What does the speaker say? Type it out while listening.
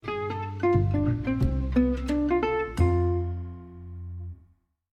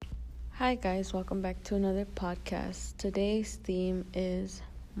Hi, guys, welcome back to another podcast. Today's theme is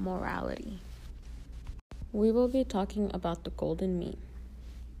morality. We will be talking about the golden mean.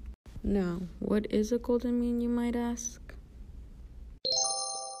 Now, what is a golden mean, you might ask?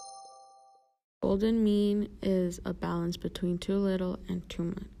 Golden mean is a balance between too little and too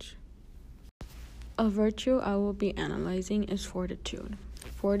much. A virtue I will be analyzing is fortitude.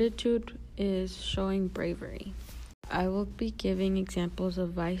 Fortitude is showing bravery. I will be giving examples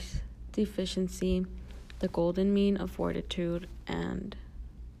of vice deficiency, the golden mean of fortitude, and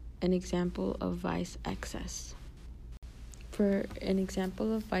an example of vice excess. For an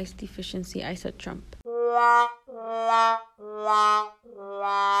example of vice deficiency, I said Trump.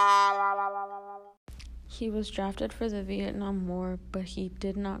 He was drafted for the Vietnam War, but he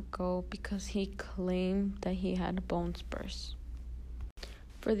did not go because he claimed that he had bones burst.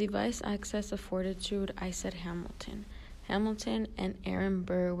 For the vice excess of fortitude, I said Hamilton. Hamilton and Aaron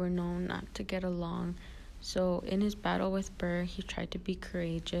Burr were known not to get along, so in his battle with Burr, he tried to be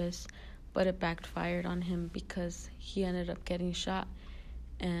courageous, but it backfired on him because he ended up getting shot,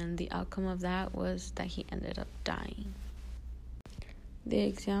 and the outcome of that was that he ended up dying. The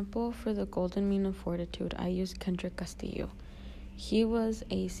example for the golden mean of fortitude, I used Kendrick Castillo. He was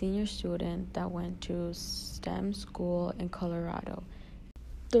a senior student that went to STEM school in Colorado.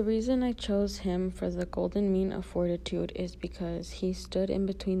 The reason I chose him for the golden mean of fortitude is because he stood in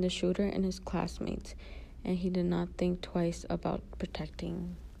between the shooter and his classmates, and he did not think twice about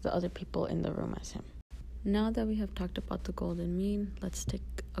protecting the other people in the room as him. Now that we have talked about the golden mean, let's take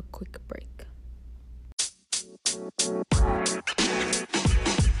a quick break.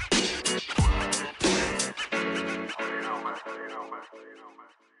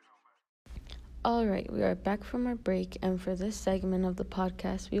 Alright, we are back from our break, and for this segment of the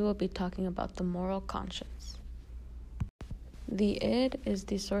podcast, we will be talking about the moral conscience. The id is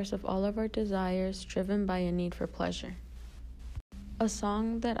the source of all of our desires, driven by a need for pleasure. A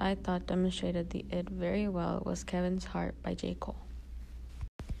song that I thought demonstrated the id very well was Kevin's Heart by J. Cole.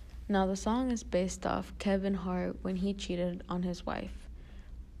 Now, the song is based off Kevin Hart when he cheated on his wife,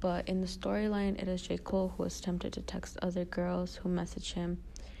 but in the storyline, it is J. Cole who is tempted to text other girls who message him.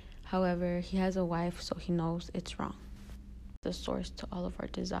 However, he has a wife, so he knows it's wrong. The source to all of our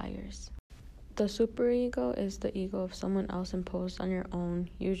desires. The superego is the ego of someone else imposed on your own,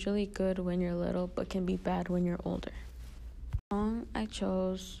 usually good when you're little, but can be bad when you're older. The song I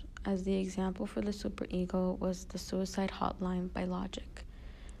chose as the example for the superego was The Suicide Hotline by Logic.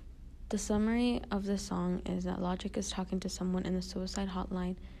 The summary of the song is that Logic is talking to someone in the suicide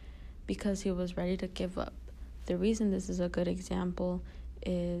hotline because he was ready to give up. The reason this is a good example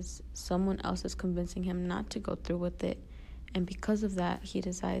is someone else is convincing him not to go through with it, and because of that, he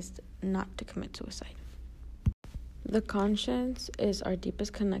decides not to commit suicide. The conscience is our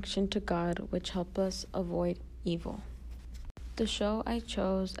deepest connection to God, which helps us avoid evil. The show I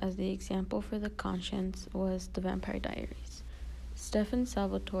chose as the example for the conscience was The Vampire Diaries. Stefan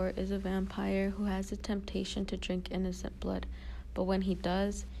Salvatore is a vampire who has the temptation to drink innocent blood, but when he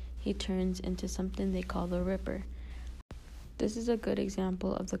does, he turns into something they call the Ripper. This is a good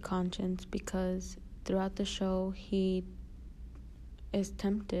example of the conscience because throughout the show, he is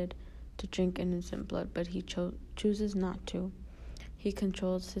tempted to drink innocent blood, but he chooses not to. He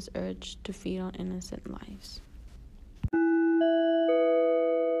controls his urge to feed on innocent lives.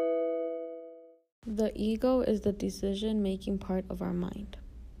 The ego is the decision-making part of our mind.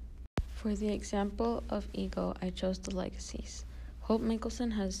 For the example of ego, I chose the legacies. Hope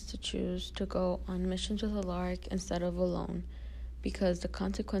Mickelson has to choose to go on missions with Alaric instead of alone, because the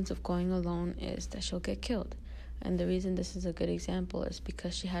consequence of going alone is that she'll get killed. And the reason this is a good example is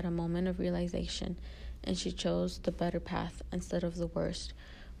because she had a moment of realization and she chose the better path instead of the worst,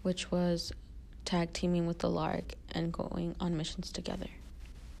 which was tag teaming with Alaric and going on missions together.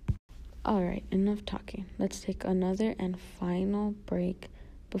 Alright, enough talking. Let's take another and final break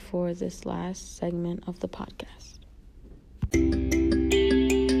before this last segment of the podcast.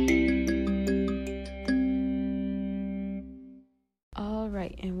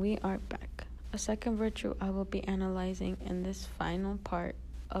 Alright, and we are back. A second virtue I will be analyzing in this final part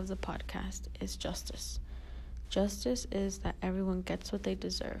of the podcast is justice. Justice is that everyone gets what they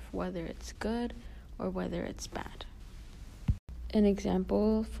deserve, whether it's good or whether it's bad. An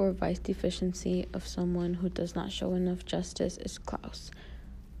example for vice deficiency of someone who does not show enough justice is Klaus.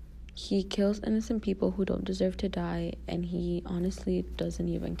 He kills innocent people who don't deserve to die, and he honestly doesn't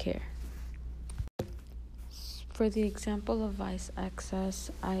even care. For the example of vice excess,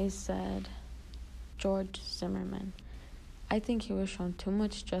 I said George Zimmerman. I think he was shown too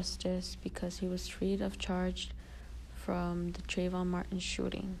much justice because he was freed of charge from the Trayvon Martin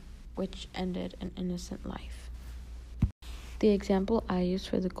shooting. which ended an innocent life. The example I use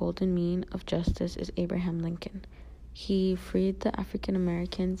for the golden mean of justice is Abraham Lincoln. He freed the African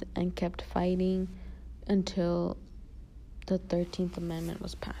Americans and kept fighting until the 13th Amendment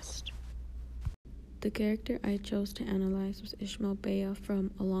was passed. The character I chose to analyze was Ishmael Baya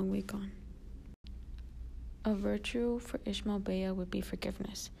from A Long Way Gone. A virtue for Ishmael Baya would be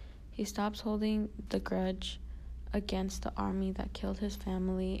forgiveness. He stops holding the grudge against the army that killed his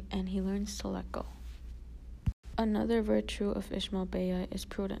family, and he learns to let go. Another virtue of Ishmael Baya is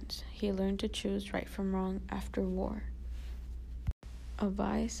prudence. He learned to choose right from wrong after war. A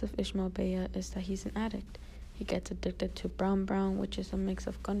vice of Ishmael Baya is that he's an addict. He gets addicted to brown, which is a mix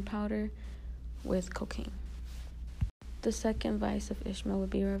of gunpowder with cocaine. The second vice of Ishmael would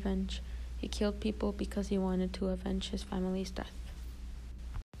be revenge. He killed people because he wanted to avenge his family's death.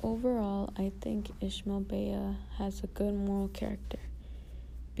 Overall, I think Ishmael Baya has a good moral character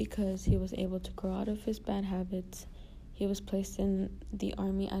because he was able to grow out of his bad habits. He was placed in the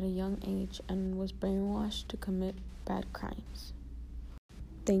army at a young age and was brainwashed to commit bad crimes.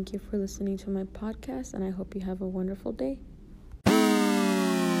 Thank you for listening to my podcast, and I hope you have a wonderful day.